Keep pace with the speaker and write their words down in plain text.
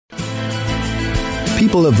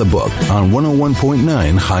People of the Book on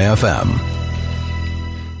 101.9 High FM.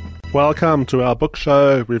 Welcome to our book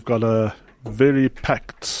show. We've got a very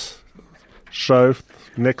packed show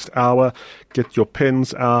next hour. Get your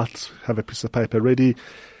pens out, have a piece of paper ready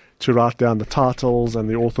to write down the titles and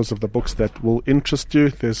the authors of the books that will interest you.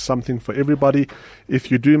 There's something for everybody. If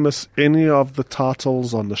you do miss any of the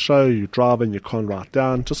titles on the show, you drive and you can't write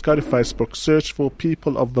down, just go to Facebook, search for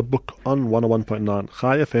People of the Book on 101.9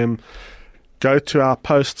 High FM. Go to our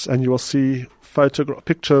posts and you will see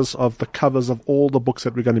pictures of the covers of all the books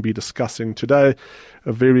that we're going to be discussing today.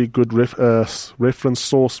 A very good reference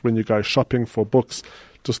source when you go shopping for books.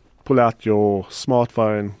 Just pull out your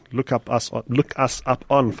smartphone, look us up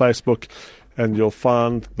on Facebook, and you'll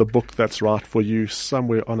find the book that's right for you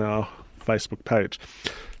somewhere on our Facebook page.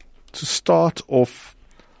 To start off,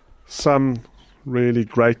 some really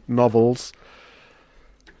great novels.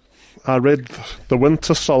 I read The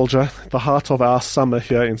Winter Soldier, the heart of our summer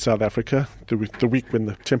here in South Africa, the week when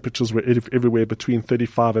the temperatures were everywhere between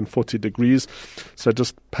 35 and 40 degrees. So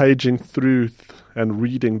just paging through and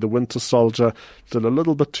reading The Winter Soldier did a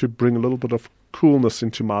little bit to bring a little bit of coolness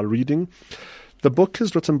into my reading. The book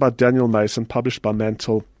is written by Daniel Mason, published by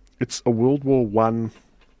Mantle. It's a World War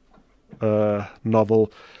I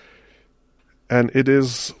novel, and it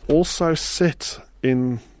is also set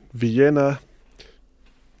in Vienna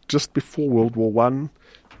just before World War I.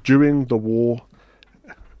 During the war,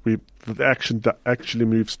 the action actually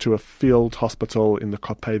moves to a field hospital in the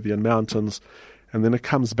Carpathian Mountains, and then it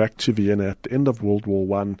comes back to Vienna at the end of World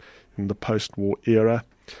War I in the post-war era.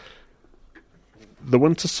 The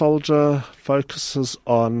Winter Soldier focuses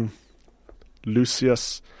on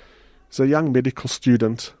Lucius. He's a young medical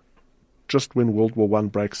student just when World War I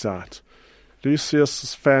breaks out.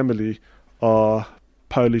 Lucius's family are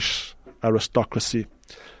Polish aristocracy,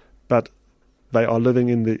 but they are living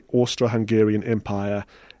in the Austro-Hungarian Empire,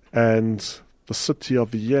 and the city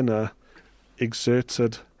of Vienna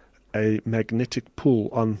exerted a magnetic pull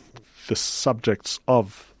on the subjects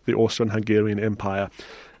of the Austro-Hungarian Empire.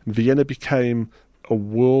 Vienna became a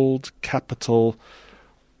world capital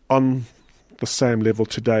on the same level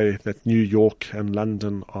today that New York and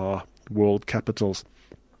London are world capitals.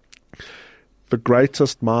 The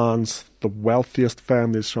greatest minds, the wealthiest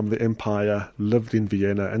families from the empire lived in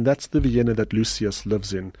Vienna, and that's the Vienna that Lucius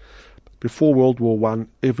lives in. Before World War I,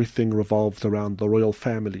 everything revolved around the royal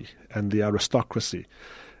family and the aristocracy,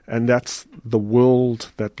 and that's the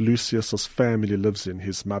world that Lucius's family lives in.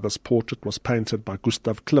 His mother's portrait was painted by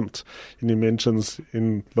Gustav Klimt, and he mentions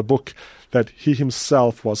in the book that he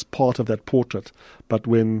himself was part of that portrait, but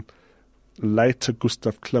when later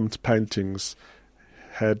Gustav Klimt paintings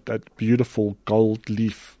had that beautiful gold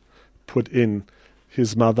leaf put in,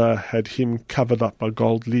 his mother had him covered up by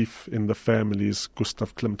gold leaf in the family's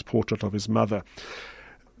Gustav Klimt portrait of his mother.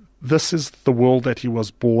 This is the world that he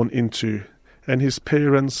was born into, and his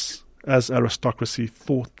parents, as aristocracy,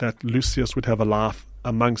 thought that Lucius would have a life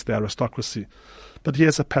amongst the aristocracy. But he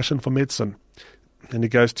has a passion for medicine, and he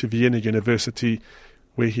goes to Vienna University,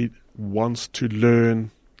 where he wants to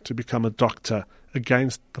learn to become a doctor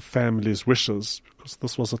against the family's wishes, because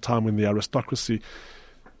this was a time when the aristocracy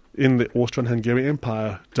in the Austrian-Hungarian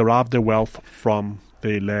Empire derived their wealth from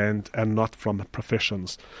their land and not from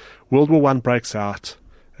professions. World War I breaks out,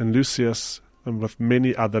 and Lucius, and with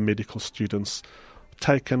many other medical students,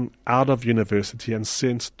 taken out of university and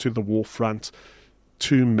sent to the war front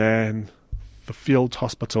to man the field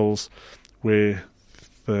hospitals where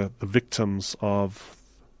the victims of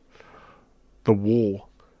the war,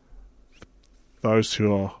 those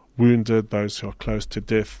who are wounded, those who are close to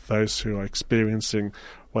death, those who are experiencing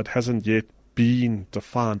what hasn't yet been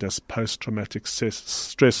defined as post-traumatic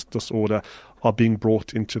stress disorder, are being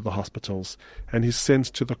brought into the hospitals. And he's sent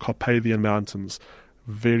to the Carpathian Mountains,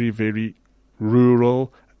 very, very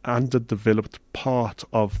rural, underdeveloped part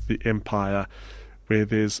of the empire, where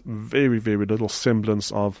there's very, very little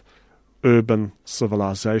semblance of urban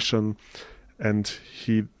civilization, and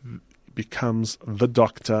he becomes the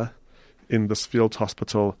doctor in this field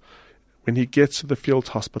hospital. When he gets to the field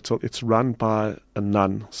hospital, it's run by a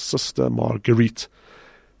nun, Sister Marguerite.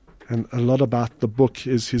 And a lot about the book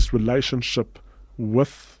is his relationship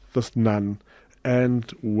with this nun and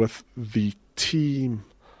with the team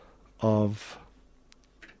of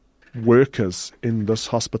workers in this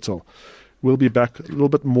hospital. We'll be back a little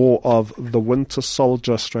bit more of The Winter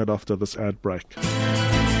Soldier straight after this ad break.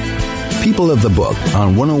 People of the Book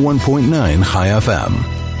on 101.9 High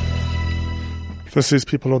FM. This is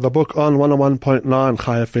People of the Book on 101.9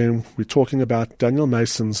 High FM. We're talking about Daniel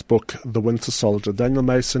Mason's book, The Winter Soldier. Daniel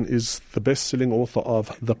Mason is the best-selling author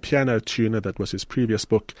of The Piano Tuner, that was his previous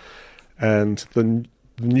book, And the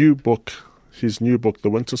new book, his new book, The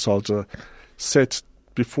Winter Soldier, set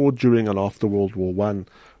before, during, and after World War One,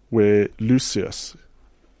 where Lucius,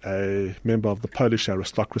 a member of the Polish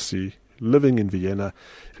aristocracy living in Vienna,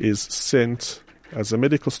 is sent as a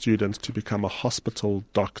medical student to become a hospital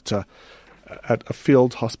doctor at a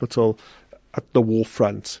field hospital at the war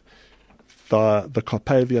front. The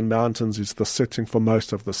Carpathian Mountains is the setting for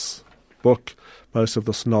most of this book, most of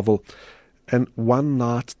this novel. And one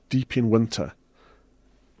night, deep in winter,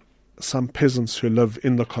 some peasants who live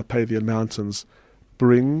in the Carpathian Mountains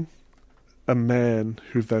bring a man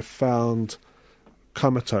who they found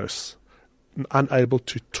comatose, unable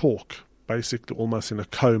to talk, basically almost in a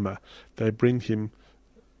coma. They bring him.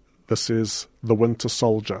 This is the Winter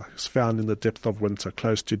Soldier. He's found in the depth of winter,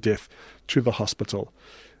 close to death, to the hospital.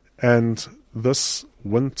 And this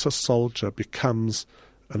Winter Soldier becomes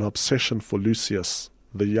an obsession for Lucius,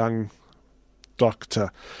 the young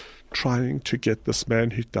doctor, trying to get this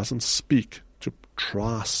man who doesn't speak to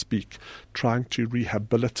speak, trying to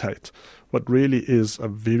rehabilitate what really is a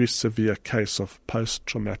very severe case of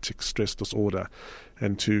post-traumatic stress disorder,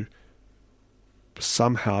 and to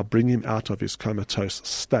somehow bring him out of his comatose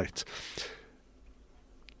state.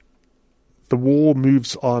 The war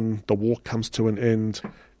moves on, the war comes to an end,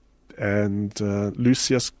 and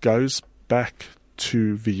Lucius goes back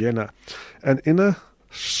to Vienna. And in a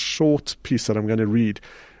short piece that I'm going to read,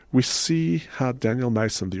 we see how Daniel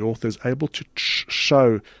Mason, the author, is able to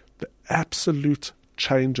show the absolute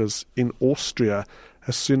changes in Austria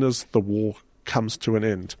as soon as the war comes to an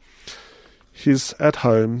end. He's at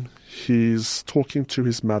home, he's talking to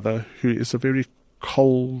his mother, who is a very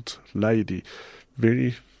cold lady,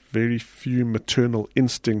 very, very few maternal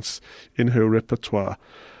instincts in her repertoire.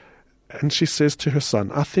 And she says to her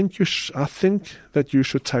son, I think that you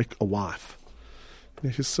should take a wife.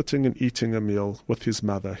 He's sitting and eating a meal with his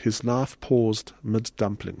mother, his knife paused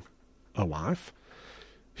mid-dumpling. A wife?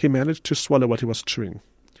 He managed to swallow what he was chewing.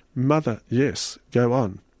 Mother, yes, go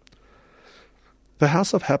on. The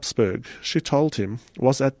House of Habsburg, she told him,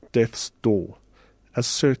 was at death's door, as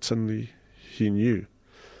certainly he knew.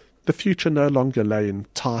 The future no longer lay in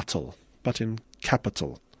title, but in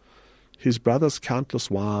capital. His brother's countless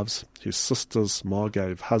wives, his sister's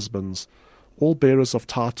Margrave husbands, all bearers of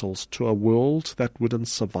titles to a world that wouldn't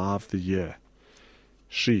survive the year.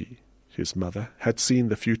 She, his mother, had seen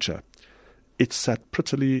the future. It sat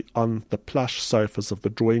prettily on the plush sofas of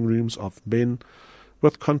the drawing rooms of men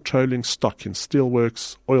with controlling stock in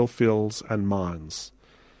steelworks, oil fields, and mines.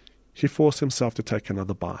 He forced himself to take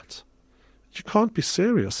another bite. You can't be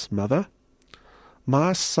serious, mother.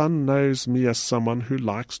 My son knows me as someone who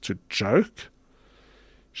likes to joke.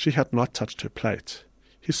 She had not touched her plate.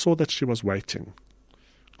 He saw that she was waiting.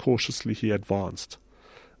 Cautiously he advanced.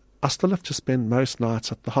 I still have to spend most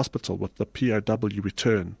nights at the hospital with the POW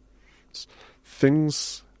return.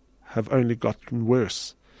 Things have only gotten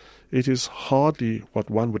worse. It is hardly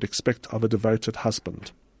what one would expect of a devoted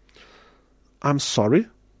husband. I'm sorry,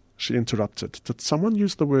 she interrupted. Did someone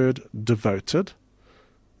use the word devoted?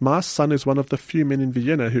 My son is one of the few men in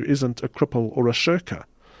Vienna who isn't a cripple or a shirker.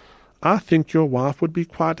 I think your wife would be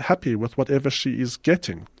quite happy with whatever she is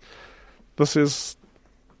getting. This is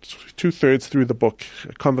 2/3 through the book,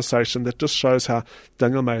 a conversation that just shows how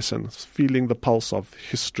Daniel Mason is feeling the pulse of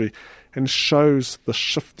history and shows the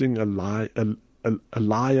shifting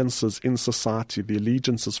alliances in society, the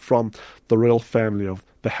allegiances from the royal family of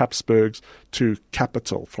the Habsburgs to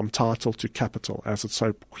capital, from title to capital, as it's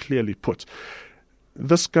so clearly put.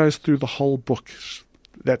 This goes through the whole book,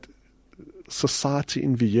 that society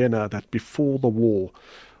in Vienna that before the war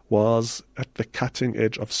was at the cutting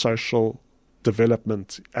edge of social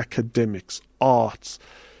development, academics, arts,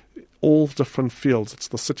 all different fields. It's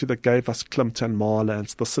the city that gave us Klimt and Mahler.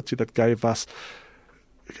 It's the city that gave us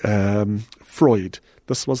Freud.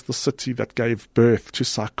 This was the city that gave birth to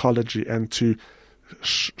psychology and to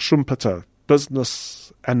Schumpeter,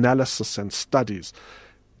 business analysis and studies.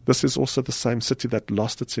 This is also the same city that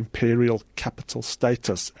lost its imperial capital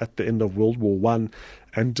status at the end of World War I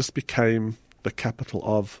and just became the capital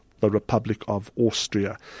of the Republic of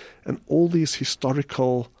Austria. And all these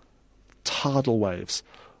historical tidal waves,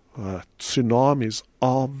 tsunamis,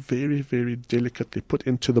 are very, very delicately put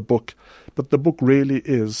into the book. But the book really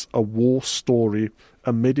is a war story,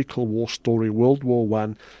 a medical war story, World War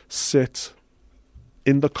I, set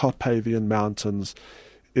in the Carpathian Mountains.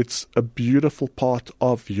 It's a beautiful part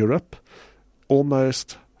of Europe,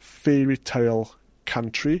 almost fairy tale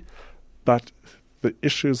country, but the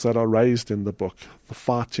issues that are raised in the book, the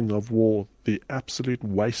fighting of war, the absolute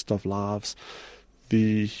waste of lives,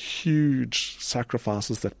 the huge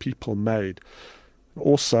sacrifices that people made,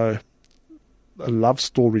 also a love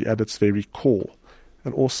story at its very core,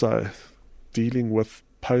 and also dealing with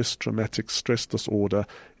post-traumatic stress disorder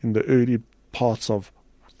in the early parts of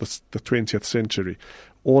the 20th century.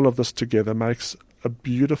 All of this together makes a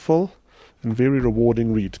beautiful and very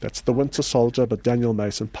rewarding read. That's The Winter Soldier by Daniel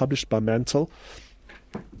Mason, published by Mantle,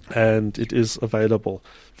 and it is available.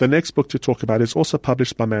 The next book to talk about is also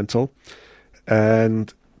published by Mantle,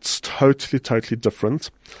 and it's totally different.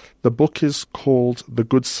 The book is called The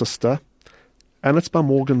Good Sister, and it's by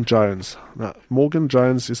Morgan Jones. Now, Morgan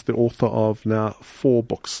Jones is the author of now 4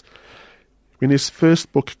 books. When his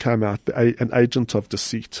first book came out, An Agent of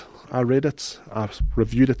Deceit, I read it, I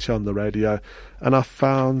reviewed it here on the radio, and I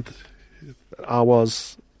found I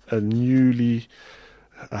was I'd newly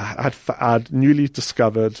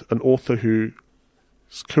discovered an author whose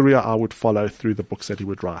career I would follow through the books that he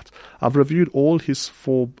would write. I've reviewed all his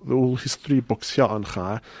 3 books here on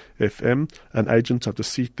Chai FM, An Agent of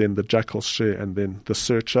Deceit, then The Jackal's Share, and then The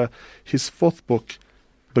Searcher. His 4th book,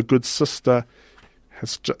 The Good Sister,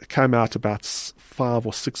 came out about 5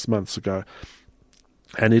 or 6 months ago,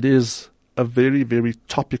 and it is a very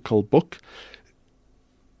topical book.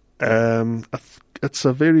 It's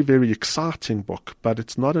a very exciting book, but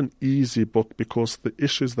it's not an easy book because the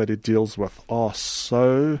issues that it deals with are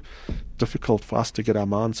so difficult for us to get our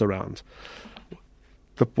minds around.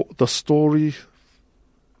 The story,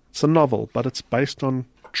 it's a novel, but it's based on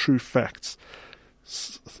true facts.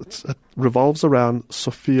 It revolves around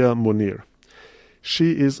Sophia Munir.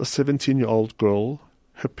 She is a 17-year-old girl.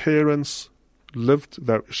 Her parents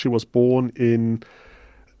she was born in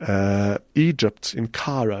Egypt, in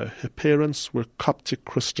Cairo. Her parents were Coptic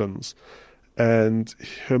Christians, and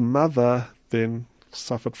her mother then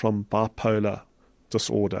suffered from bipolar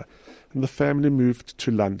disorder. And the family moved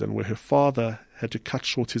to London, where her father had to cut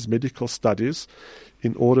short his medical studies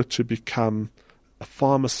in order to become a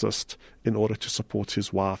pharmacist in order to support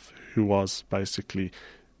his wife, who was basically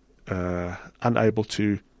unable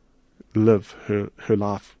to live her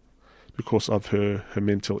life because of her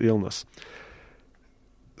mental illness.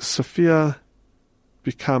 Sophia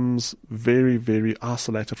becomes very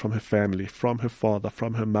isolated from her family, from her father,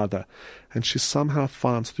 from her mother, and she somehow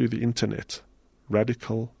finds through the internet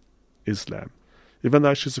radical Islam. Even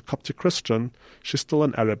though she's a Coptic Christian, she's still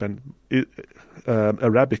an Arab, and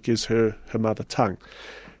Arabic is her mother tongue.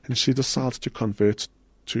 And she decides to convert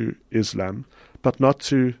to Islam, but not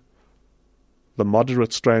to the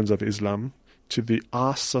moderate strains of Islam, to the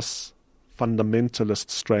ISIS fundamentalist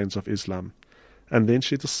strains of Islam. And then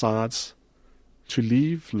she decides to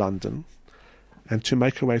leave London and to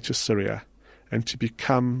make her way to Syria and to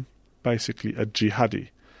become basically a jihadi,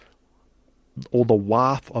 or the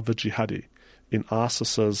wife of a jihadi, in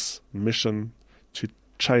ISIS's mission to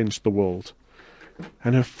change the world.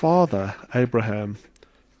 And her father, Abraham,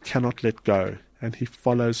 cannot let go, and he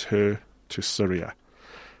follows her to Syria.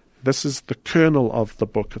 This is the kernel of the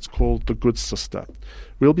book. It's called The Good Sister.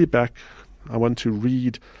 We'll be back. I want to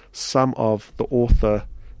read some of the author,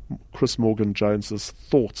 Chris Morgan Jones's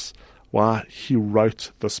thoughts, why he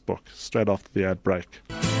wrote this book, straight after the ad break.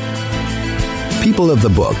 People of the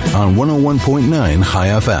Book on 101.9 Chai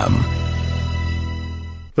FM.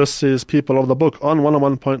 This is People of the Book on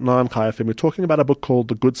 101.9 Chai FM. We're talking about a book called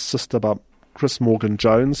The Good Sister by Chris Morgan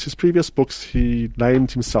Jones. His previous books, he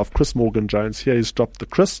named himself Chris Morgan Jones. Here he's dropped the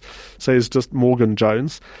Chris, so he's just Morgan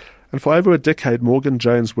Jones. And for over a decade, Morgan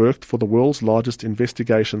Jones worked for the world's largest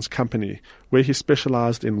investigations company, where he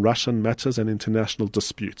specialized in Russian matters and international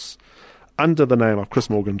disputes. Under the name of Chris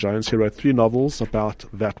Morgan Jones, he wrote 3 novels about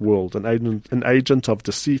that world: An Agent of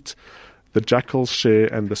Deceit, The Jackal's Share,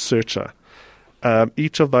 and The Searcher.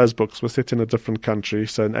 Each of those books was set in a different country.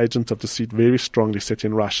 So An Agent of Deceit very strongly set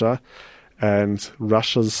in Russia, and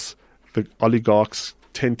the oligarchs'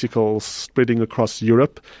 tentacles spreading across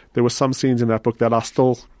Europe. There were some scenes in that book that I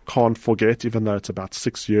still can't forget, even though it's about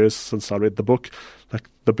 6 years since I read the book, like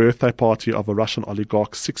the birthday party of a Russian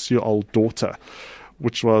oligarch's 6-year-old daughter,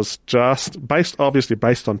 which was just obviously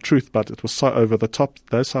based on truth, but it was so over the top.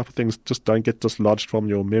 Those type of things just don't get dislodged from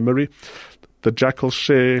your memory. The Jackal's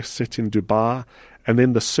Share, set in Dubai, and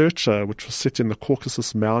then The Searcher, which was set in the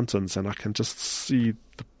Caucasus Mountains, and I can just see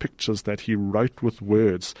the pictures that he wrote with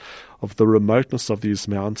words of the remoteness of these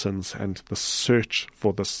mountains and the search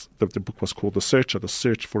for this. The book was called The Searcher, the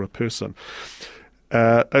search for a person.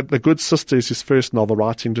 The Good Sister is his first novel,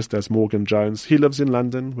 writing just as Morgan Jones. He lives in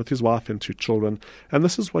London with his wife and 2 children, and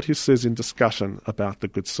this is what he says in discussion about The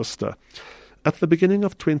Good Sister. At the beginning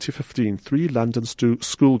of 2015, 3 London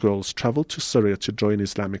schoolgirls travelled to Syria to join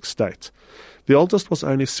Islamic State. The oldest was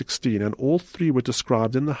only 16, and all 3 were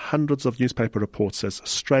described in the hundreds of newspaper reports as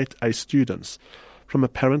straight-A students from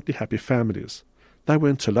apparently happy families. They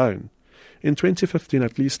weren't alone. In 2015,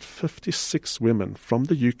 at least 56 women from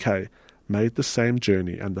the UK made the same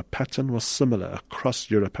journey, and the pattern was similar across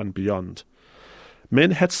Europe and beyond.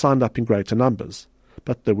 Men had signed up in greater numbers,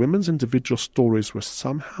 but the women's individual stories were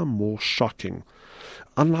somehow more shocking.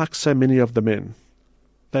 Unlike so many of the men,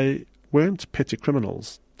 they weren't petty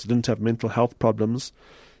criminals, didn't have mental health problems,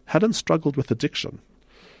 hadn't struggled with addiction.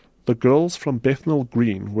 The girls from Bethnal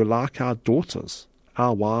Green were like our daughters,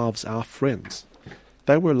 our wives, our friends.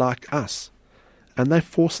 They were like us, and they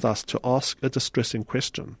forced us to ask a distressing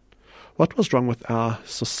question. What was wrong with our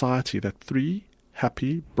society that 3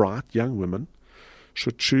 happy, bright young women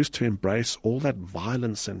should choose to embrace all that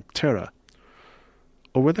violence and terror?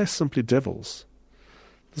 Or were they simply devils?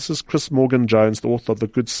 This is Chris Morgan-Jones, the author of The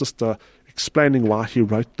Good Sister, explaining why he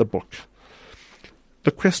wrote the book.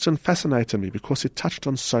 The question fascinated me because it touched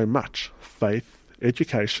on so much: faith,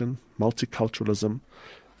 education, multiculturalism,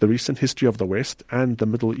 the recent history of the West and the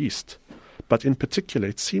Middle East. But in particular,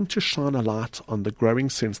 it seemed to shine a light on the growing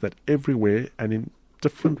sense that everywhere and in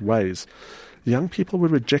different ways, young people were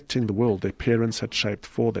rejecting the world their parents had shaped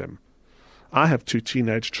for them. I have 2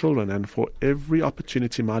 teenage children, and for every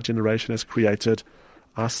opportunity my generation has created,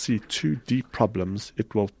 I see 2 deep problems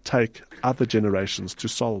it will take other generations to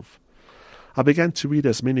solve. I began to read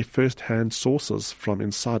as many first-hand sources from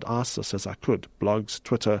inside ISIS as I could: blogs,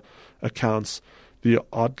 Twitter accounts, the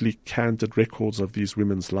oddly candid records of these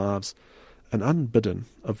women's lives. And unbidden,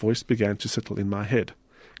 a voice began to settle in my head,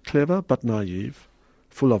 clever but naive,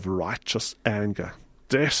 full of righteous anger,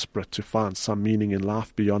 desperate to find some meaning in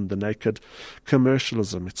life beyond the naked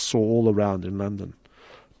commercialism it saw all around in London,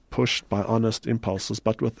 pushed by honest impulses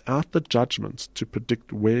but without the judgment to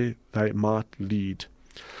predict where they might lead.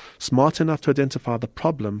 Smart enough to identify the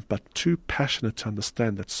problem, but too passionate to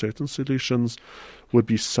understand that certain solutions would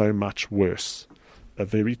be so much worse. A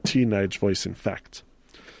very teenage voice, in fact.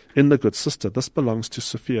 In The Good Sister, this belongs to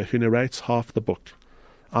Sophia, who narrates half the book.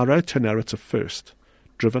 I wrote her narrative first,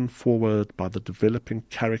 driven forward by the developing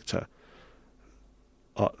character,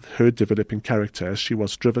 as she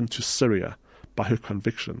was driven to Syria by her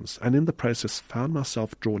convictions, and in the process found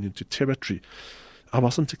myself drawn into territory I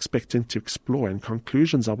wasn't expecting to explore, and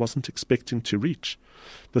conclusions I wasn't expecting to reach.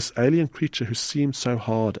 This alien creature who seemed so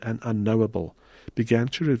hard and unknowable began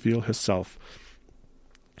to reveal herself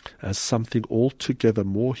as something altogether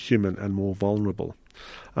more human and more vulnerable.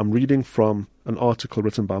 I'm reading from an article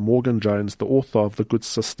written by Morgan-Jones, the author of The Good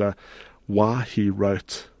Sister, why he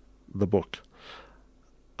wrote the book.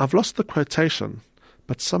 I've lost the quotation,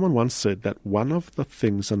 but someone once said that one of the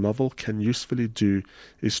things a novel can usefully do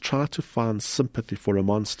is try to find sympathy for a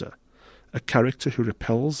monster, a character who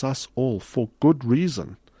repels us all for good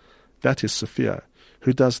reason. That is Sophia,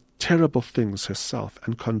 who does terrible things herself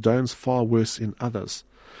and condones far worse in others.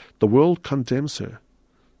 The world condemns her,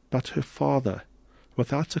 but her father,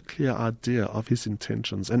 without a clear idea of his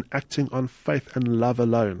intentions and acting on faith and love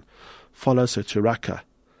alone, follows her to Raqqa,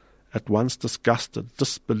 at once disgusted,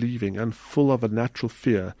 disbelieving, and full of a natural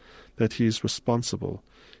fear that he is responsible.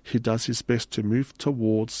 He does his best to move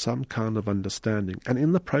towards some kind of understanding, and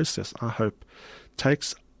in the process, I hope,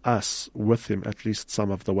 takes us with him at least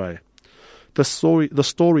some of the way. The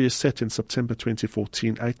story is set in September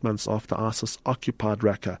 2014, 8 months after ISIS occupied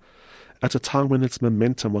Raqqa, at a time when its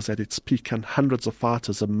momentum was at its peak and hundreds of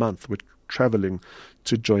fighters a month were travelling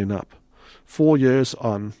to join up. 4 years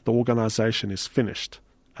on, the organization is finished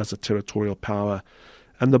as a territorial power,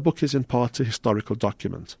 and the book is in part a historical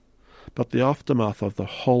document. But the aftermath of the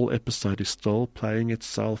whole episode is still playing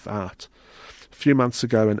itself out. A few months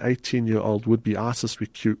ago, an 18-year-old would-be ISIS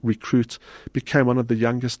recruit became one of the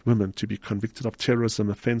youngest women to be convicted of terrorism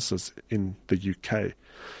offences in the UK.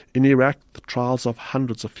 In Iraq, the trials of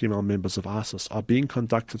hundreds of female members of ISIS are being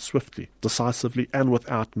conducted swiftly, decisively, and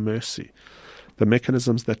without mercy. The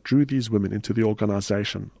mechanisms that drew these women into the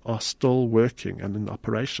organisation are still working and in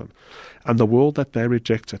operation, and the world that they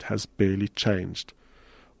rejected has barely changed.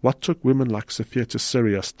 What took women like Sophia to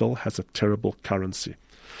Syria still has a terrible currency.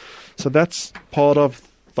 So that's part of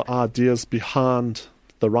the ideas behind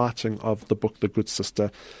the writing of the book, The Good Sister.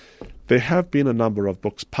 There have been a number of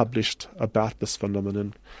books published about this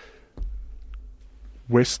phenomenon.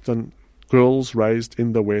 Western girls raised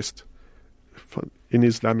in the West, in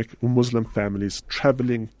Islamic Muslim families,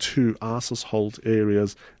 travelling to ISIS-held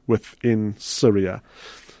areas within Syria.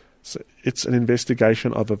 So it's an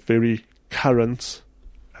investigation of a very current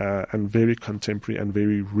and very contemporary and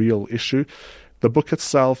very real issue. The book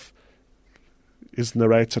itself is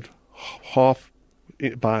narrated half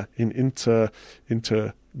by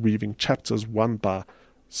interweaving chapters, one by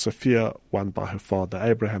Sophia won by her father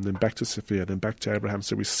Abraham, then back to Sophia, then back to Abraham.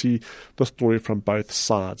 So we see the story from both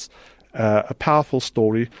sides. A powerful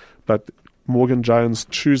story, but Morgan Jones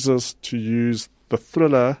chooses to use the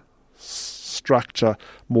thriller structure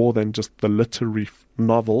more than just the literary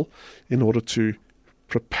novel in order to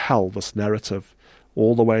propel this narrative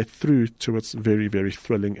all the way through to its very, very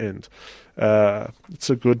thrilling end. It's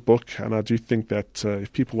a good book, and I do think that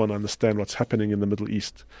if people want to understand what's happening in the Middle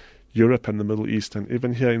East, Europe and the Middle East, and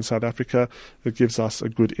even here in South Africa, it gives us a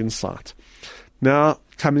good insight. Now,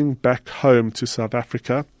 coming back home to South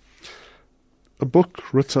Africa, a book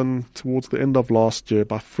written towards the end of last year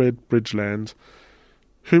by Fred Bridgeland.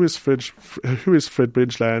 Who is Fred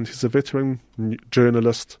Bridgeland? He's a veteran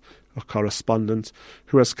journalist or correspondent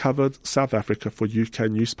who has covered South Africa for UK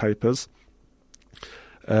newspapers,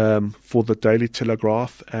 for the Daily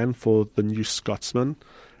Telegraph and for the New Scotsman.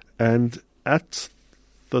 And at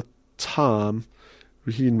the time,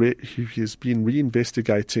 he has been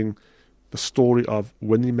reinvestigating the story of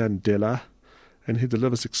Winnie Mandela, and he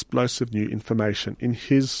delivers explosive new information in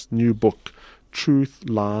his new book, Truth,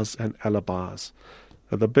 Lies and Alibis.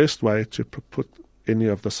 Now, the best way to put any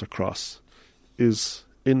of this across is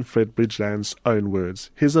in Fred Bridgeland's own words.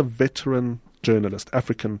 He's a veteran journalist,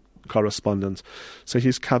 African correspondent, so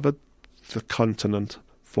he's covered the continent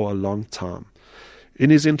for a long time. In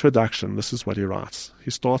his introduction, this is what he writes.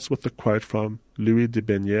 He starts with a quote from Louis de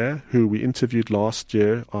Benier, who we interviewed last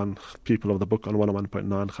year on People of the Book on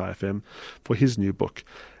 101.9 Chai FM for his new book.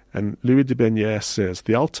 And Louis de Benier says,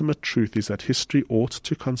 "The ultimate truth is that history ought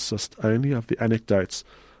to consist only of the anecdotes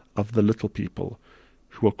of the little people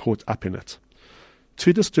who were caught up in it.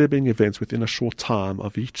 Two disturbing events within a short time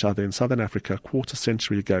of each other in Southern Africa a quarter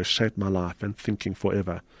century ago shaped my life and thinking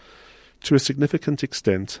forever. To a significant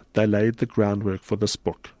extent, they laid the groundwork for this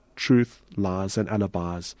book, Truth, Lies and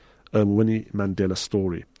Alibis, a Winnie Mandela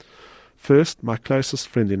story. First, my closest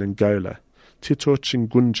friend in Angola, Tito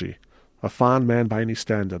Chingunji, a fine man by any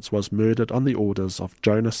standards, was murdered on the orders of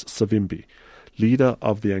Jonas Savimbi, leader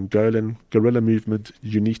of the Angolan guerrilla movement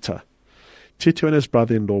UNITA. Tito and his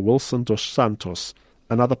brother-in-law Wilson dos Santos,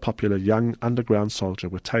 another popular young underground soldier,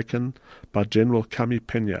 were taken by General Cami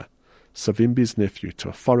Peña, Savimbi's nephew, to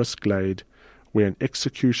a forest glade where an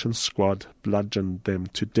execution squad bludgeoned them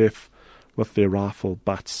to death with their rifle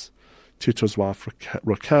butts. Tito's wife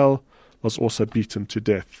Raquel was also beaten to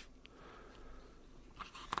death.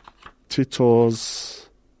 UNITA's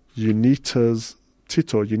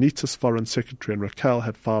foreign secretary, and Raquel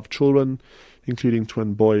had 5 children, including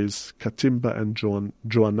twin boys, Katimba and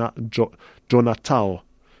Jonatao,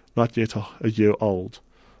 not yet a year old.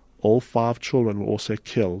 All 5 children were also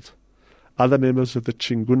killed. Other members of the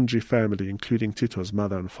Chingunji family, including Tito's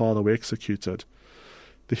mother and father, were executed.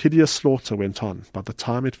 The hideous slaughter went on. By the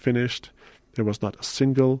time it finished, there was not a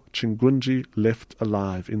single Chingunji left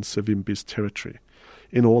alive in Savimbi's territory.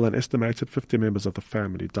 In all, an estimated 50 members of the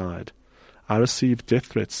family died. I received death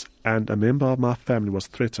threats, and a member of my family was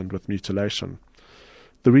threatened with mutilation.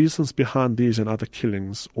 The reasons behind these and other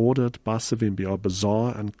killings ordered by Savimbi are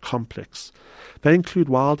bizarre and complex. They include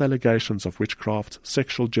wild allegations of witchcraft,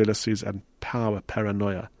 sexual jealousies, and power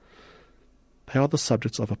paranoia. They are the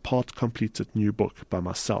subjects of a part-completed new book by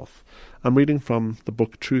myself. I'm reading from the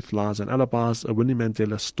book Truth, Lies and Alibis, a Winnie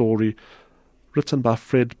Mandela story, written by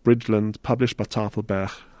Fred Bridgeland, published by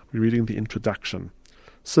Tafelberg. We're reading the introduction.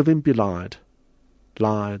 Savimbi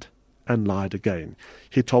lied, and lied again.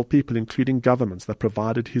 He told people, including governments that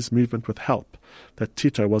provided his movement with help, that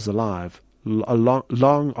Tito was alive,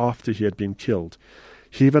 long after he had been killed.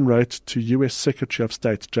 He even wrote to U.S. Secretary of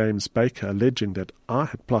State James Baker, alleging that I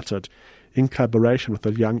had plotted, in collaboration with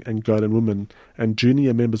a young Angolan woman and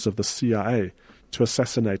junior members of the CIA, to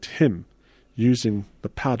assassinate him, using the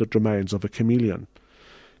powdered remains of a chameleon.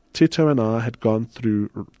 Tito and I had gone through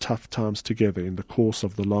tough times together in the course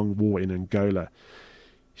of the long war in Angola.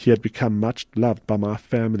 He had become much loved by my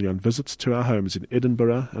family on visits to our homes in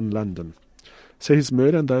Edinburgh and London. So his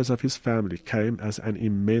murder and those of his family came as an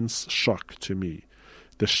immense shock to me,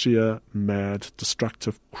 the sheer, mad,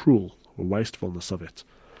 destructive, cruel wastefulness of it.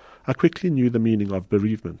 I quickly knew the meaning of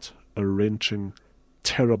bereavement, a wrenching,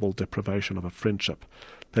 terrible deprivation of a friendship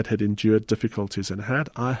that had endured difficulties and had,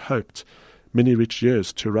 I hoped, many rich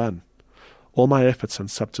years to run. All my efforts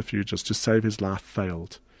and subterfuges to save his life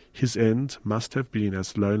failed. His end must have been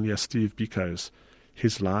as lonely as Steve Biko's.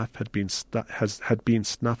 His life had been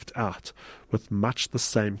snuffed out with much the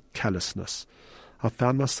same callousness. I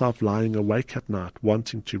found myself lying awake at night,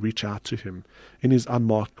 wanting to reach out to him in his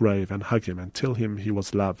unmarked grave and hug him and tell him he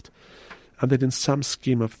was loved, and that in some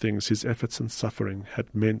scheme of things his efforts and suffering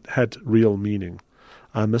had real meaning.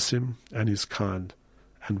 I miss him and his kind,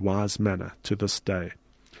 and wise manner to this day.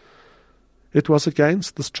 It was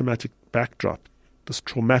against this traumatic backdrop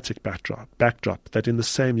that in the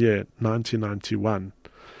same year, 1991,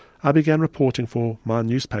 I began reporting for my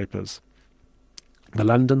newspapers, the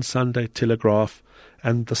London Sunday Telegraph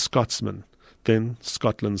and the Scotsman, then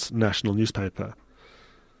Scotland's national newspaper,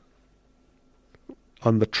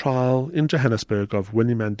 on the trial in Johannesburg of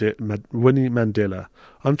Winnie Mandela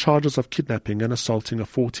on charges of kidnapping and assaulting a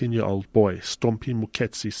 14-year-old boy, Stompie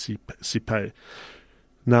Muketsi Sipe,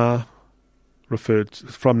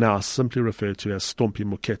 simply referred to as Stompie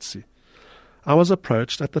Muketsi. I was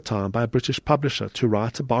approached at the time by a British publisher to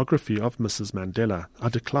write a biography of Mrs. Mandela. I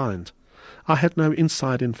declined. I had no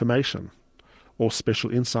inside information or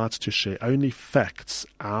special insights to share, only facts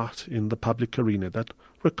out in the public arena that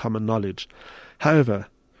were common knowledge. However,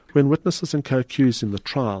 when witnesses and co-accused in the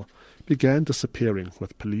trial began disappearing,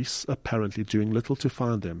 with police apparently doing little to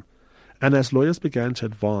find them, and as lawyers began to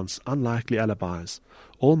advance unlikely alibis,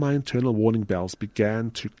 all my internal warning bells began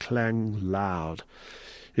to clang loud.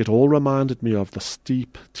 It all reminded me of the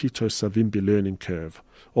steep Tito Savimbi learning curve,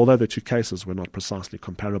 although the two cases were not precisely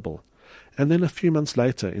comparable. And then a few months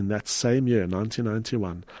later, in that same year,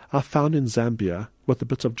 1991, I found in Zambia, with a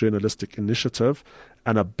bit of journalistic initiative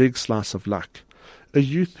and a big slice of luck, a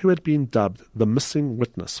youth who had been dubbed the missing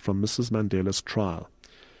witness from Mrs. Mandela's trial.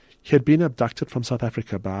 He had been abducted from South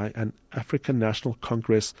Africa by an African National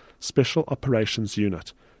Congress Special Operations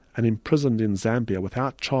Unit and imprisoned in Zambia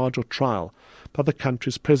without charge or trial by the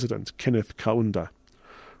country's president, Kenneth Kaunda.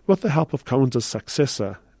 With the help of Kaunda's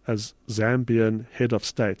successor as Zambian head of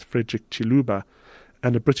state, Frederick Chiluba,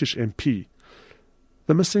 and a British MP,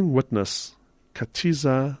 the missing witness,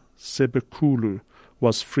 Katiza Sebekulu,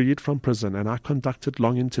 was freed from prison, and I conducted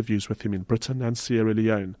long interviews with him in Britain and Sierra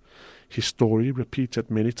Leone. His story, repeated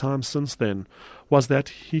many times since then, was that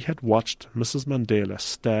he had watched Mrs. Mandela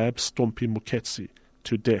stab Stompie Muketsi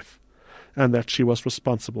to death, and that she was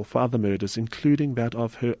responsible for other murders, including that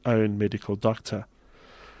of her own medical doctor.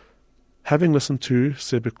 Having listened to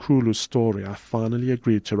Sebekulu's story, I finally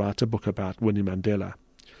agreed to write a book about Winnie Mandela.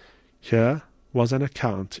 Here was an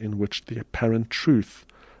account in which the apparent truth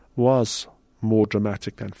was more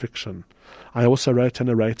dramatic than fiction. I also wrote and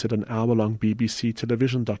narrated an hour-long BBC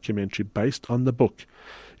television documentary based on the book,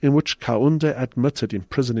 in which Kaunda admitted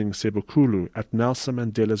imprisoning Sebekulu at Nelson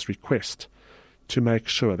Mandela's request to make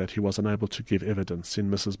sure that he was unable to give evidence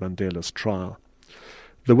in Mrs. Mandela's trial.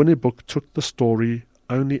 The Winnie book took the story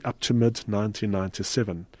only up to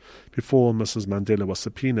mid-1997, before Mrs. Mandela was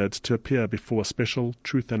subpoenaed to appear before a special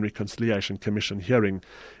Truth and Reconciliation Commission hearing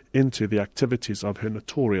into the activities of her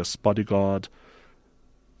notorious bodyguard,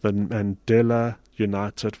 the Mandela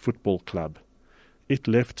United Football Club. It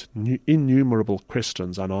left innumerable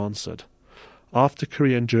questions unanswered. After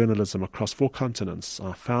career in journalism across 4 continents,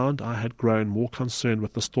 I found I had grown more concerned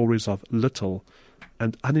with the stories of little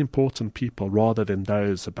and unimportant people rather than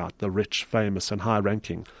those about the rich, famous and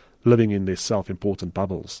high-ranking, living in their self-important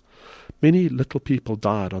bubbles. Many little people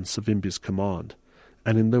died on Savimbi's command,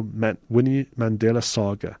 and in the Winnie Mandela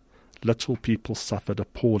saga, little people suffered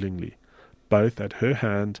appallingly, both at her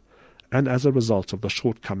hand and as a result of the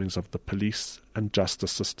shortcomings of the police and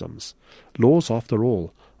justice systems. Laws, after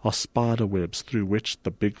all, are spider webs through which the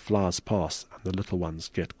big flies pass and the little ones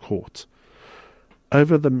get caught.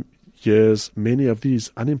 Over the years, many of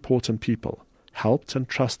these unimportant people helped and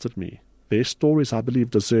trusted me. Their stories, I believe,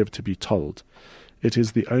 deserve to be told. It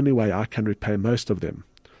is the only way I can repay most of them.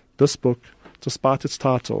 This book, despite its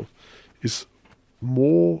title, is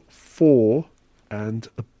more for and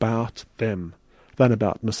about them than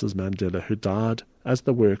about Mrs. Mandela, who died as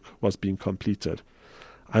the work was being completed.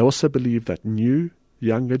 I also believe that new,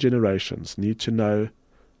 younger generations need to know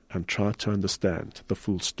and try to understand the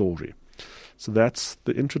full story. So that's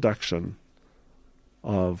the introduction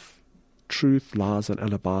of Truth, Lies and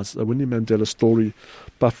Alibis, a Winnie Mandela story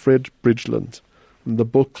by Fred Bridgeland. And the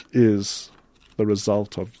book is the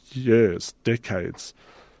result of years, decades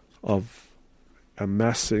of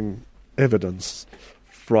amassing evidence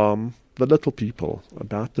from the little people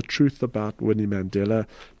about the truth about Winnie Mandela.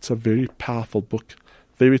 It's a very powerful book,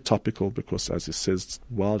 very topical, because, as it says,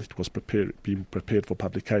 while it was being prepared for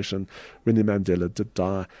publication, Winnie Mandela did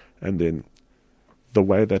die, and then the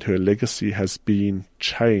way that her legacy has been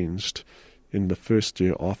changed in the first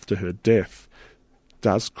year after her death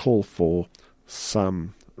does call for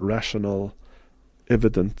some rational,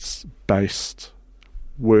 evidence-based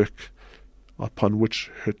work upon which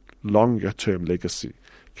her longer-term legacy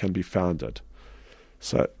can be founded.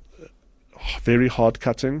 So, very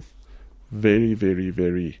hard-cutting, very, very,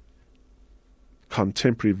 very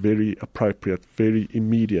contemporary, very appropriate, very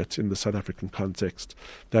immediate in the South African context.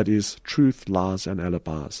 That is Truth, Lies and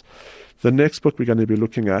Alibis. The next book we're going to be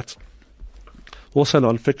looking at, also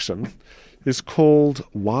non-fiction, is called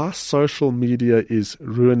Why Social Media is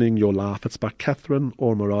Ruining Your Life. It's by Catherine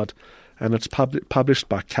Ormerod, and it's published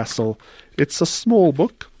by Castle. It's a small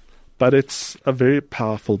book, but it's a very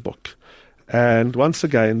powerful book. And once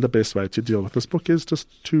again, the best way to deal with this book is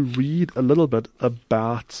just to read a little bit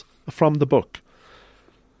from the book.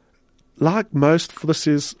 Like most, this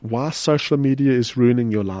is Why Social Media is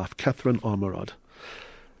Ruining Your Life, Catherine Ormerod.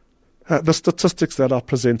 The statistics that are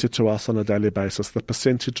presented to us on a daily basis, the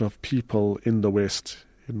percentage of people in the West,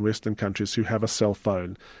 in Western countries who have a cell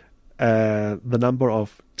phone, the number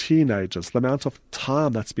of teenagers, the amount of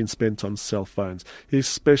time that's been spent on cell phones,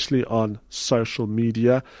 especially on social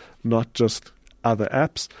media, not just other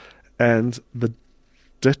apps, and the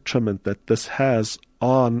detriment that this has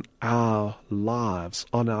on our lives,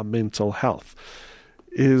 on our mental health,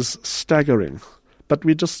 is staggering. But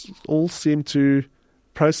we just all seem to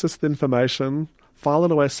process the information, file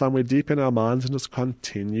it away somewhere deep in our minds, and just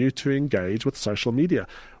continue to engage with social media.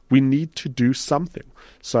 We need to do something.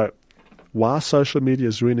 So, Why Social Media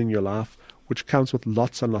is Ruining Your Life, which comes with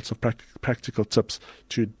lots and lots of practical tips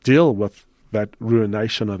to deal with that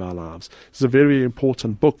ruination of our lives. It's a very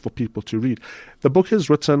important book for people to read. The book is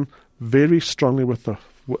written very strongly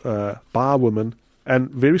by a woman, and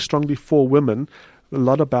very strongly for women. A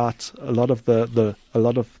lot of the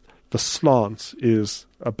slant is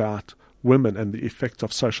about women and the effect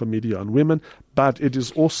of social media on women, but it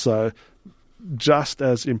is also just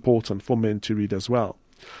as important for men to read as well.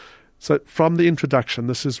 So from the introduction,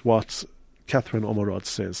 this is what Catherine Ormerod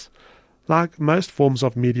says. Like most forms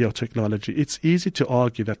of media or technology, it's easy to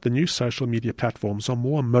argue that the new social media platforms are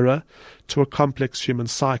more a mirror to a complex human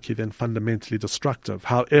psyche than fundamentally destructive.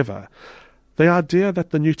 However, the idea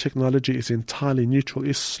that the new technology is entirely neutral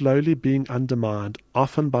is slowly being undermined,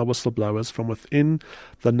 often by whistleblowers from within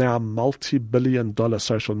the now multi-billion-dollar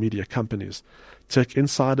social media companies. Tech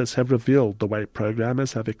insiders have revealed the way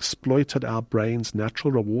programmers have exploited our brain's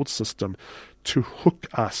natural reward system to hook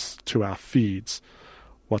us to our feeds,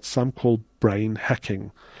 what some call brain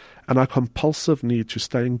hacking. And our compulsive need to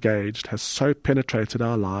stay engaged has so penetrated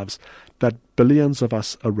our lives that billions of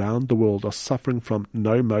us around the world are suffering from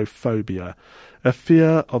nomophobia, a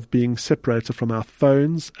fear of being separated from our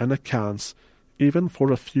phones and accounts even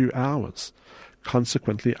for a few hours.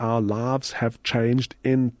 Consequently, our lives have changed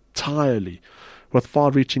entirely, with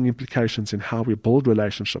far-reaching implications in how we build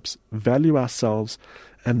relationships, value ourselves,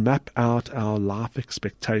 and map out our life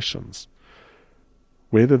expectations.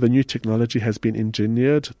 Whether the new technology has been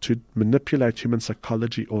engineered to manipulate human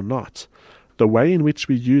psychology or not, the way in which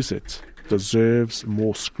we use it deserves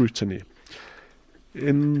more scrutiny.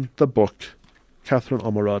 In the book, Catherine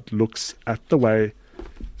Ormerod looks at the way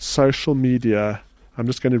social media, I'm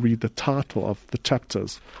just going to read the title of the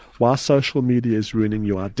chapters, Why Social Media is Ruining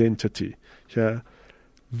Your Identity. Here,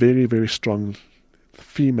 very, very strong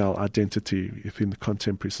female identity within the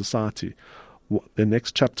contemporary society. The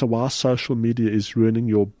next chapter, Why Social Media is Ruining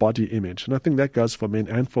Your Body Image. And I think that goes for men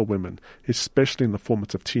and for women, especially in the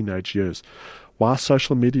formative teenage years. Why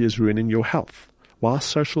social media is ruining your health. Why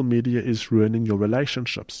social media is ruining your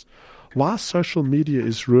relationships. Why social media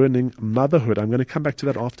is ruining motherhood. I'm going to come back to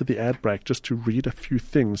that after the ad break, just to read a few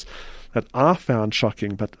things that I found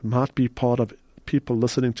shocking, but might be part of people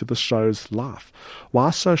listening to the show's life. Why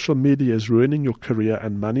social media is ruining your career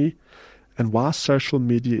and money, and why social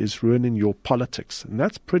media is ruining your politics. And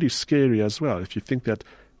that's pretty scary as well, if you think that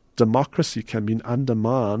democracy can be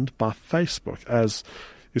undermined by Facebook, as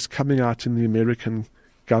is coming out in the American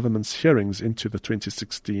government's hearings into the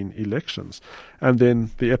 2016 elections. And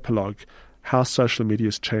then the epilogue, how social media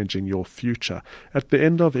is changing your future. At the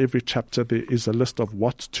end of every chapter, there is a list of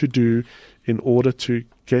what to do in order to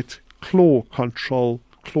claw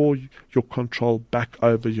your control back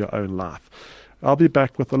over your own life. I'll be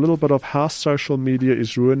back with a little bit of how social media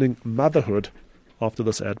is ruining motherhood after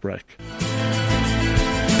this ad break.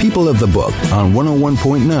 People of the Book on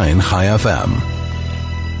 101.9 High FM.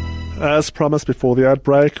 As promised before the ad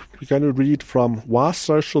break, we're going to read from Why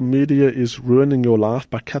Social Media is Ruining Your Life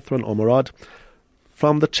by Catherine Ormerod,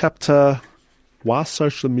 from the chapter Why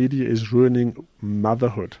Social Media is Ruining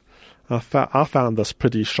Motherhood. I found this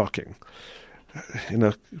pretty shocking. In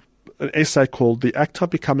an essay called The Act of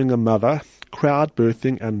Becoming a Mother, Crowd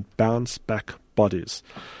Birthing and Bounce Back Bodies.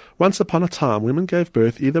 Once upon a time, women gave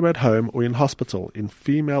birth either at home or in hospital in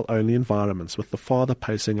female-only environments, with the father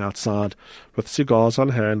pacing outside with cigars on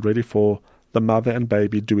hand, ready for the mother and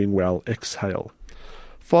baby doing well exhale.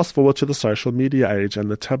 Fast forward to the social media age and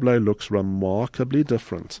the tableau looks remarkably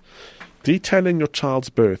different. Detailing your child's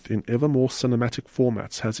birth in ever more cinematic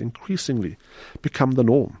formats has increasingly become the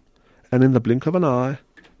norm. And in the blink of an eye,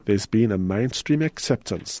 there's been a mainstream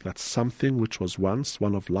acceptance that something which was once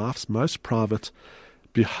one of life's most private,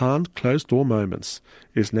 behind closed-door moments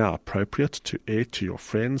is now appropriate to air to your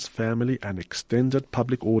friends, family, and extended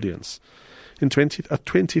public audience. A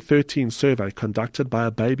 2013 survey conducted by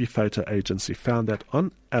a baby photo agency found that,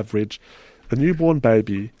 on average, a newborn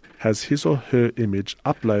baby has his or her image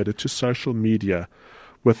uploaded to social media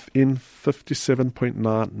within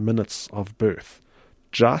 57.9 minutes of birth,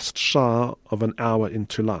 just shy of an hour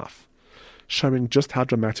into life, showing just how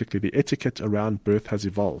dramatically the etiquette around birth has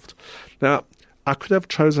evolved. Now, I could have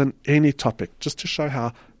chosen any topic just to show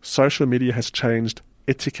how social media has changed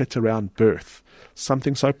etiquette around birth.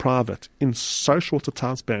 Something so private in so short a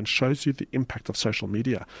time span shows you the impact of social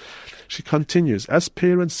media. She continues, as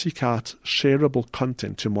parents seek out shareable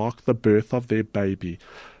content to mark the birth of their baby,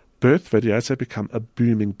 birth videos have become a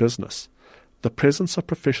booming business. The presence of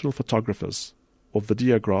professional photographers or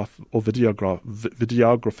videographers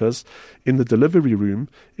in the delivery room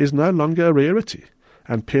is no longer a rarity,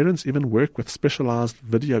 and parents even work with specialized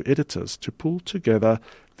video editors to pull together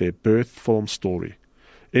their birth film story.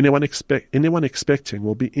 Anyone expecting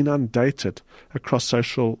will be inundated across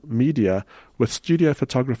social media with studio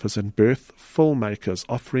photographers and birth filmmakers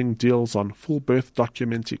offering deals on full birth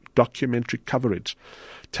documentary coverage,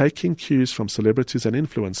 taking cues from celebrities and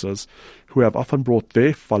influencers who have often brought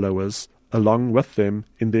their followers along with them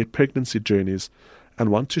in their pregnancy journeys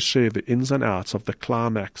and want to share the ins and outs of the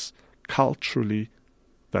climax culturally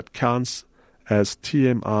that counts as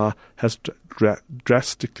TMI has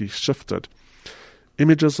drastically shifted.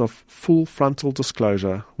 Images of full frontal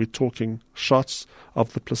disclosure, we're talking shots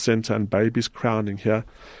of the placenta and baby's crowning here,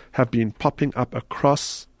 have been popping up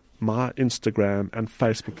across my Instagram and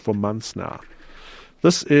Facebook for months now.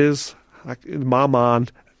 This is, in my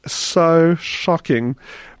mind, so shocking,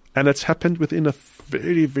 and it's happened within a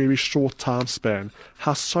very, very short time span.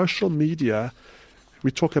 How social media, we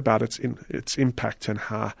talk about its impact and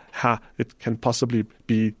how it can possibly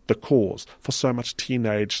be the cause for so much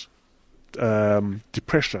teenage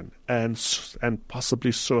depression and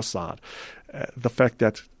possibly suicide. The fact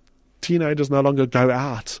that teenagers no longer go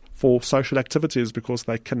out for social activities because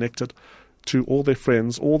they're connected to all their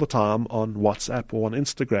friends all the time on WhatsApp or on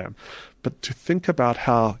Instagram. But to think about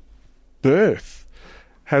how birth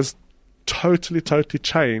has totally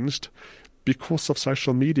changed because of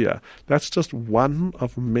social media, that's just one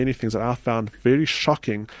of many things that I found very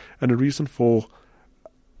shocking, and a reason for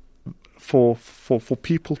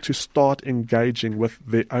people to start engaging with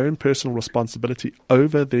their own personal responsibility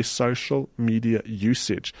over their social media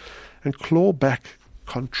usage and claw back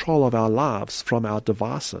control of our lives from our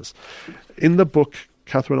devices. In the book,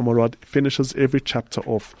 Catherine Amorod finishes every chapter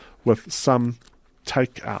off with some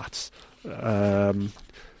takeouts. I'm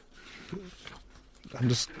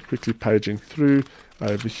just quickly paging through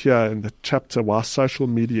over here in the chapter, Why Social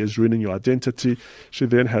Media is Ruining Your Identity. She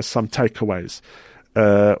then has some takeaways.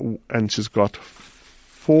 And she's got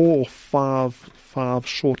 4 or 5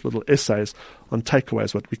 short little essays on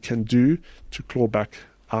takeaways, what we can do to claw back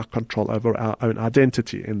our control over our own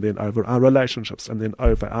identity, and then over our relationships, and then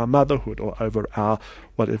over our motherhood, or over our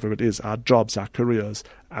whatever it is, our jobs, our careers,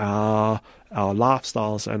 our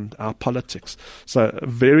lifestyles, and our politics. So a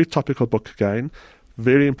very topical book again,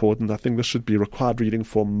 very important. I think this should be required reading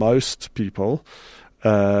for most people.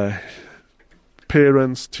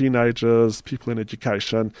 Parents, teenagers, people in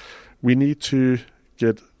education, we need to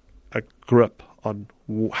get a grip on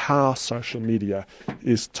how social media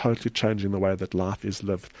is totally changing the way that life is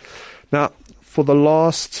lived. Now, for the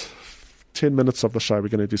last 10 minutes of the show, we're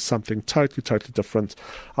going to do something totally different.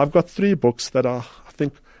 I've got 3 books that I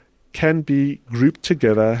think can be grouped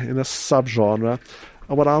together in a subgenre,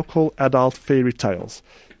 what I'll call adult fairy tales.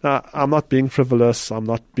 Now, I'm not being frivolous, I'm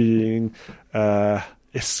not being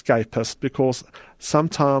escapist, because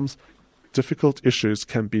sometimes difficult issues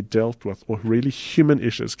can be dealt with, or really human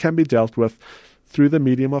issues can be dealt with through the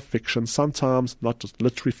medium of fiction, sometimes not just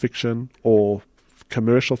literary fiction or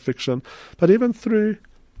commercial fiction, but even through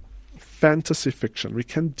fantasy fiction. We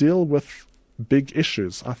can deal with big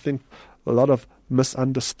issues. I think a lot of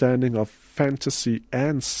misunderstanding of fantasy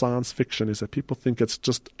and science fiction is that people think it's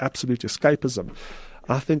just absolute escapism.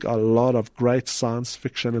 I think a lot of great science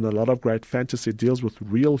fiction and a lot of great fantasy deals with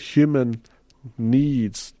real human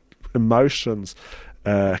needs, emotions,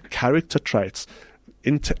 character traits,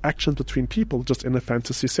 interactions between people just in a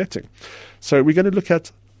fantasy setting. So we're going to look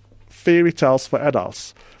at fairy tales for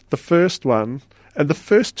adults. The first one, and the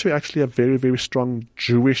first two actually have very, very strong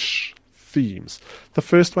Jewish themes. The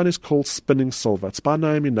first one is called Spinning Silver. It's by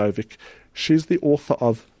Naomi Novik. She's the author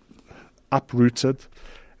of Uprooted,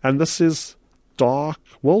 and this is dark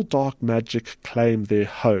magic claim their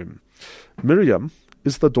home. Miriam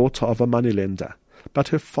is the daughter of a moneylender, but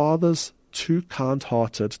her father's too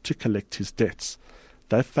kind-hearted to collect his debts.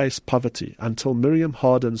 They face poverty until Miriam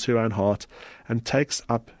hardens her own heart and takes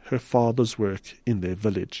up her father's work in their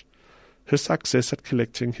village. Her success at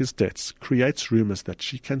collecting his debts creates rumors that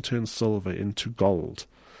she can turn silver into gold,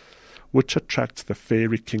 which attracts the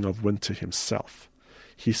fairy king of winter himself.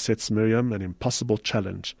 He sets Miriam an impossible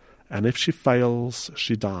challenge, and if she fails,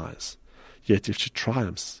 she dies. Yet if she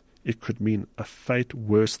triumphs, it could mean a fate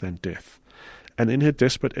worse than death. And in her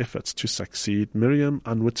desperate efforts to succeed, Miriam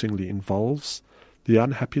unwittingly involves the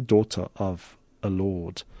unhappy daughter of a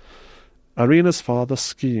lord. Irina's father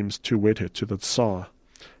schemes to wed her to the Tsar.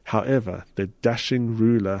 However, the dashing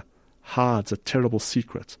ruler hides a terrible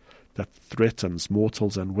secret that threatens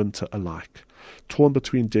mortals and winter alike. Torn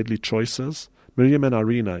between deadly choices, Miriam and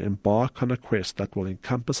Irina embark on a quest that will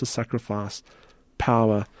encompass a sacrifice,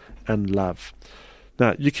 power, and love.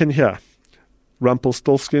 Now, you can hear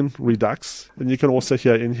Rumpelstiltskin redux, and you can also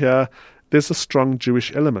hear in here there's a strong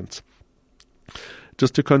Jewish element.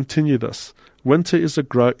 Just to continue this, winter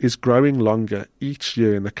is growing longer each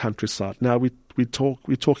year in the countryside. Now,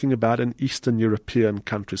 we're talking about an Eastern European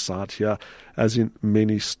countryside here, as in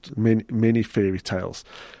many fairy tales.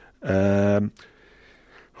 Where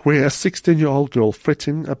a 16-year-old girl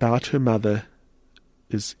fretting about her mother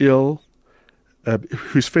is ill,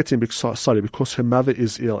 who's fretting because her mother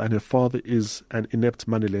is ill and her father is an inept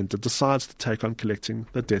moneylender, decides to take on collecting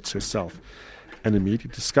the debts herself, and immediately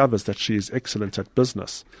discovers that she is excellent at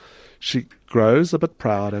business. She grows a bit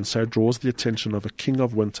proud and so draws the attention of a king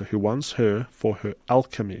of winter who wants her for her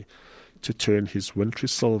alchemy to turn his wintry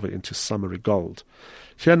silver into summery gold.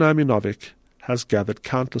 Here Naomi Novik has gathered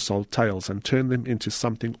countless old tales and turned them into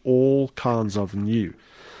something all kinds of new.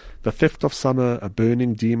 The theft of summer, a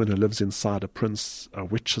burning demon who lives inside a prince, a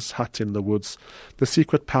witch's hut in the woods, the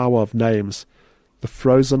secret power of names, the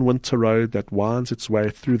frozen winter road that winds its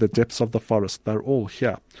way through the depths of the forest, they're all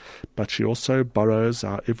here. But she also borrows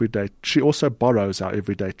our everyday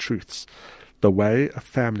truths. The way a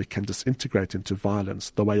family can disintegrate into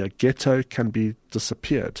violence, the way a ghetto can be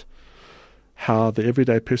disappeared, how the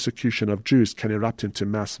everyday persecution of Jews can erupt into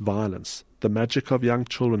mass violence, the magic of young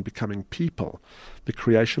children becoming people, the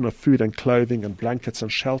creation of food and clothing and blankets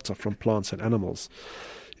and shelter from plants and animals.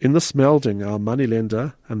 In this melding, our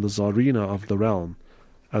moneylender and the Tsarina of the realm,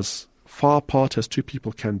 as far apart as two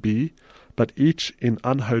people can be, but each in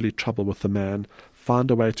unholy trouble with the man, find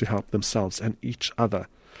a way to help themselves and each other.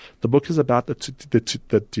 The book is about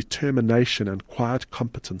the determination and quiet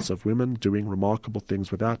competence of women doing remarkable things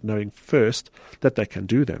without knowing first that they can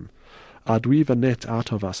do them. I'd weave a net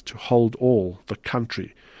out of us to hold all the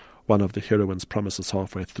country, one of the heroines promises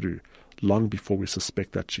halfway through, long before we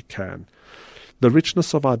suspect that she can. The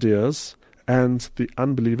richness of ideas and the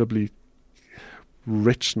unbelievably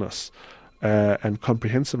richness and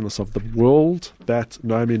comprehensiveness of the world that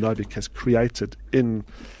Naomi Novik has created in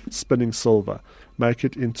Spinning Silver make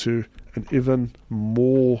it into an even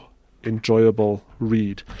more enjoyable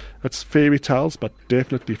read. It's fairy tales, but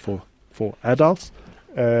definitely for adults,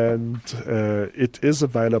 and it is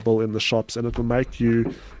available in the shops, and it will make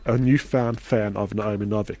you a newfound fan of Naomi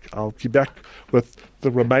Novik. I'll be back with the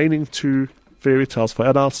remaining two fairy tales for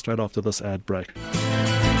adults straight after this ad break.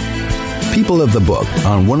 People of the Book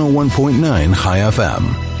on 101.9 High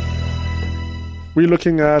FM. We're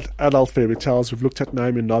looking at adult fairy tales. We've looked at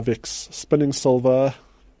Naomi Novik's Spinning Silver,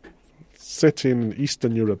 set in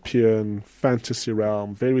Eastern European fantasy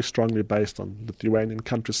realm, very strongly based on the Lithuanian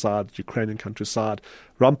countryside, Ukrainian countryside,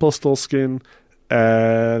 Rumpelstiltskin,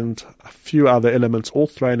 and a few other elements all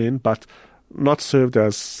thrown in, but not served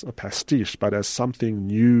as a pastiche, but as something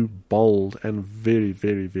new, bold, and very,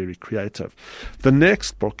 very, very creative. The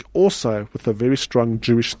next book, also with a very strong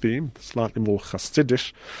Jewish theme, slightly more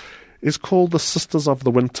Hasidish, is called The Sisters of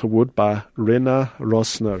the Winter Wood by Rena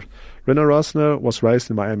Rosner. Rena Rosner was raised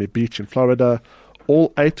in Miami Beach in Florida.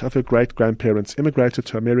 All 8 of her great-grandparents immigrated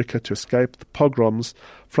to America to escape the pogroms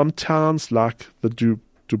from towns like the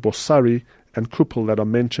Dubosari and Kupel that are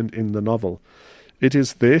mentioned in the novel. It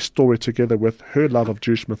is their story, together with her love of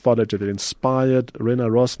Jewish mythology, that inspired Rena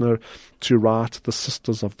Rosner to write The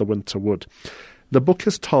Sisters of the Winter Wood. The book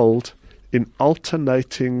is told in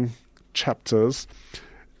alternating chapters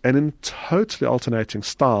and in totally alternating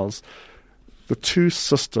styles. The two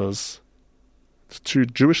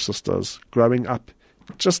Jewish sisters, growing up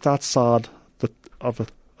just outside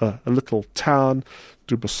of a little town,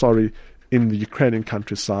 Dubosari, in the Ukrainian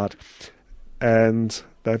countryside, and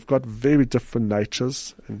they've got very different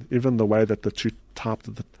natures, and even the way that the two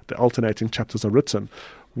the alternating chapters are written.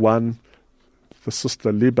 One, the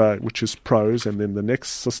sister Liba, which is prose, and then the next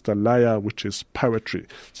sister Leah, which is poetry.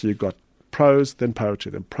 So you've got prose, then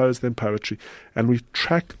poetry, then prose, then poetry, and we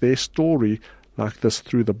track their story like this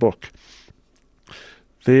through the book.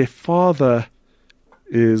 Their father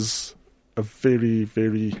is a very,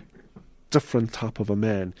 very different type of a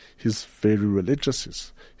man. He's very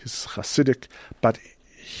religious, he's Hasidic, but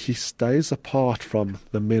he stays apart from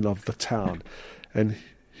the men of the town. And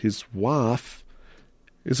his wife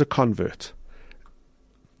is a convert.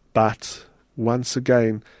 But once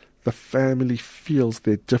again, the family feels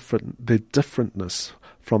their differentness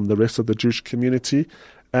from the rest of the Jewish community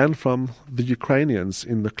and from the Ukrainians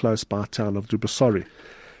in the close-by town of Dubosari.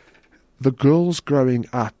 The girls growing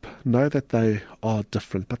up know that they are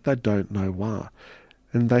different, but they don't know why.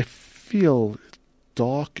 And they feel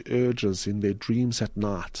dark urges in their dreams at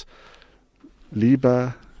night.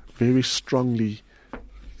 Liba very strongly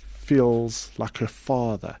feels like her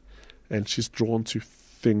father, and she's drawn to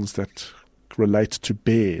things that relate to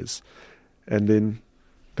bears. And then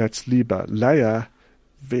that's Liba. Leah,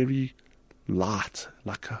 very light,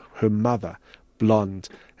 like her mother, blonde,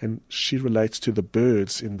 and she relates to the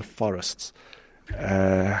birds in the forests.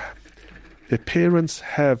 Their parents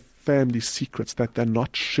have family secrets that they're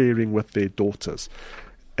not sharing with their daughters.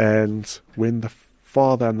 And when the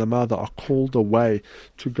father and the mother are called away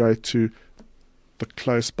to go to the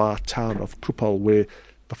close-by town of Kupal, where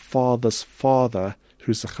the father's father,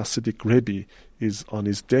 who's a Hasidic Rebbe, is on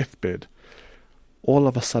his deathbed, all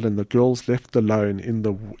of a sudden the girl's left alone in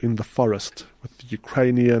the forest with the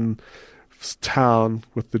Ukrainian town,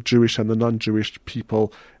 with the Jewish and the non-Jewish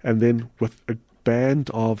people, and then with a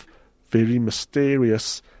band of very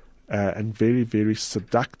mysterious and very, very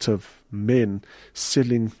seductive men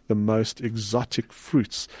selling the most exotic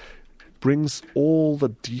fruits. Brings all the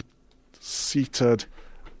deep-seated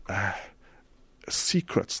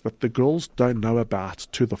secrets that the girls don't know about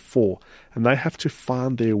to the fore, and they have to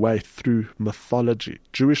find their way through mythology,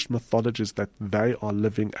 Jewish mythologies that they are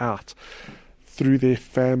living out, through their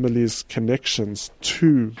families' connections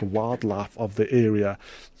to the wildlife of the area,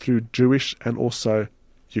 through Jewish and also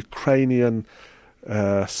Ukrainian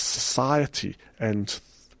society and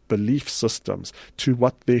belief systems, to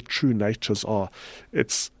what their true natures are.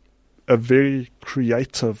 It's a very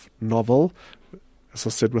creative novel, as I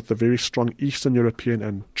said, with a very strong Eastern European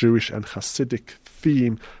and Jewish and Hasidic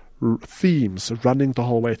themes running the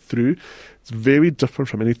whole way through. It's very different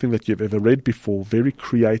from anything that you've ever read before, very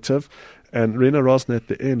creative. And Rena Rosner at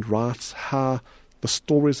the end writes how the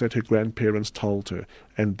stories that her grandparents told her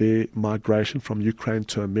and their migration from Ukraine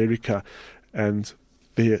to America and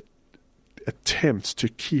their attempts to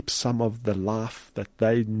keep some of the life that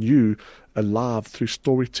they knew alive through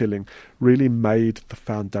storytelling really made the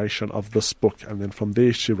foundation of this book. And then from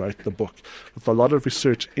there she wrote the book with a lot of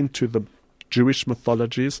research into the Jewish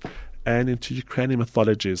mythologies and into Ukrainian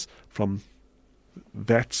mythologies from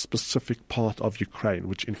that specific part of Ukraine,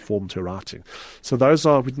 which informed her writing. So those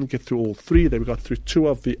are, we didn't get through all three. Then we got through two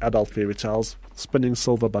of the adult fairy tales, Spinning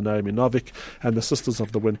Silver by Naomi Novik and The Sisters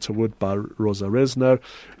of the Winter Wood by Rosa Resno.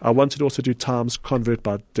 I wanted to also do Time's Convert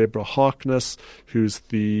by Deborah Harkness, who's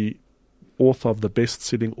the author of the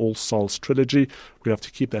best-selling All Souls trilogy. We have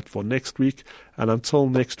to keep that for next week. And until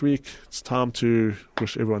next week, it's time to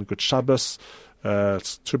wish everyone good Shabbos.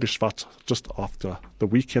 It's Tu B'Shvat just after the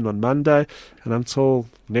weekend on Monday. And until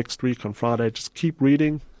next week on Friday, just keep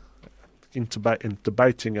reading and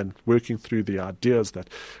debating and working through the ideas that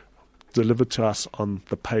delivered to us on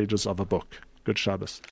the pages of a book. Good Shabbos.